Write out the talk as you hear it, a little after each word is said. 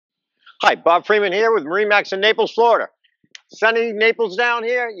Hi, Bob Freeman here with MarineMax in Naples, Florida. Sunny Naples down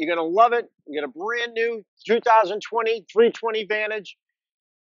here. You're going to love it. You get a brand new 2020 320 Vantage.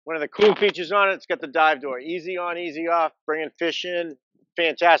 One of the cool features on it, it's got the dive door. Easy on, easy off, bringing fish in.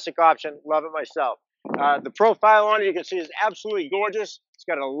 Fantastic option. Love it myself. The profile on it, you can see, is absolutely gorgeous. It's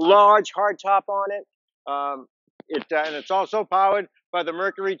got a large hard top on it. And it's also powered by the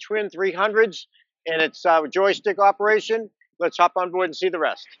Mercury Twin 300s, and it's joystick operation. Let's hop on board and see the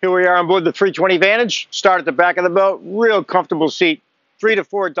rest. Here we are on board the 320 Vantage. Start at the back of the boat. Real comfortable seat. 3 to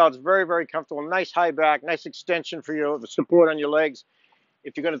 4 adults. Very, very comfortable. Nice high back. Nice extension for the support on your legs.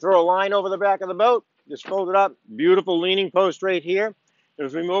 If you're going to throw a line over the back of the boat, just fold it up. Beautiful leaning post right here.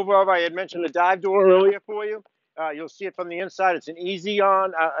 As we move over, I had mentioned the dive door earlier for you. You'll see it from the inside. It's an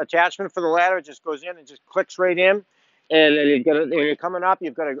easy-on attachment for the ladder. It just goes in and just clicks right in. And when you're coming up,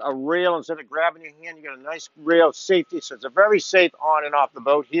 you've got a rail. Instead of grabbing your hand, you've got a nice rail safety. So it's a very safe on and off the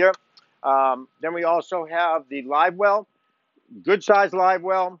boat here. Then we also have the live well. Good size live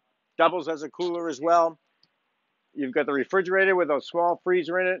well. Doubles as a cooler as well. You've got the refrigerator with a small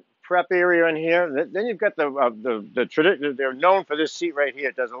freezer in it. Prep area in here. Then you've got the tradition. They're known for this seat right here.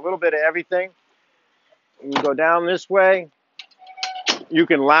 It does a little bit of everything. You can go down this way. You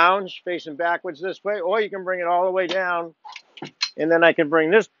can lounge facing backwards this way, or you can bring it all the way down, and then I can bring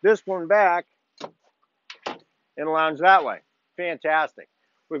this one back and lounge that way. Fantastic.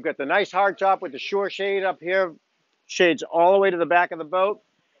 We've got the nice hard top with the shore shade up here. Shades all the way to the back of the boat.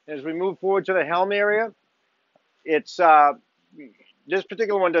 As we move forward to the helm area, it's this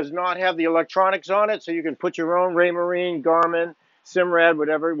particular one does not have the electronics on it, so you can put your own Raymarine, Garmin, Simrad,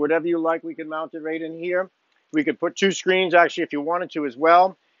 whatever you like. We can mount it right in here. We could put 2 screens actually if you wanted to as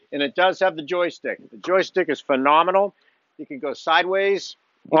well. And it does have the joystick. The joystick is phenomenal. You can go sideways,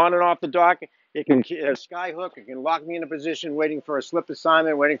 on and off the dock. It can sky hook. It can lock me in a position waiting for a slip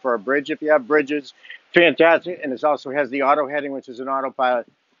assignment, waiting for a bridge if you have bridges. Fantastic. And it also has the auto heading, which is an autopilot.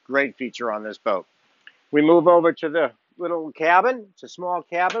 Great feature on this boat. We move over to the little cabin. It's a small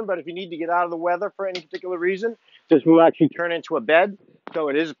cabin, but if you need to get out of the weather for any particular reason, this will actually turn into a bed. So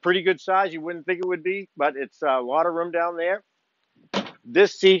it is a pretty good size. You wouldn't think it would be, but it's a lot of room down there.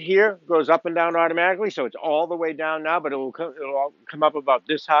 This seat here goes up and down automatically, so it's all the way down now, but it'll come up about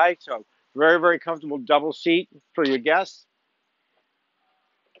this high. So very, very comfortable double seat for your guests.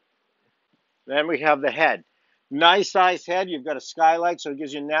 Then we have the head. Nice size head. You've got a skylight, so it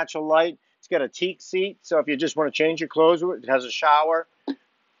gives you natural light. It's got a teak seat, so if you just want to change your clothes, it has a shower.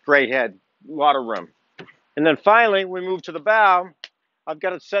 Great head. A lot of room. And then finally, we move to the bow. I've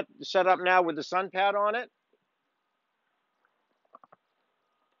got it set up now with the sun pad on it.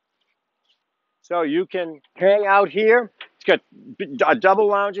 So you can hang out here. It's got a double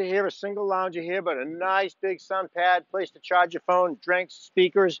lounger here, a single lounger here, but a nice big sun pad, place to charge your phone, drinks,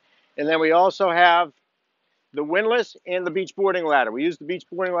 speakers. And then we also have the windlass and the beach boarding ladder. We use the beach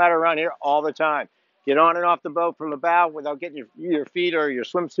boarding ladder around here all the time. Get on and off the boat from the bow without getting your feet or your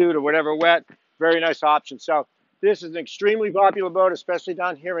swimsuit or whatever wet. Very nice option. So this is an extremely popular boat, especially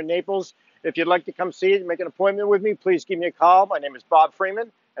down here in Naples. If you'd like to come see it and make an appointment with me, please give me a call. My name is Bob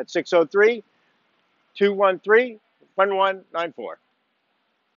Freeman at 603-213-1194.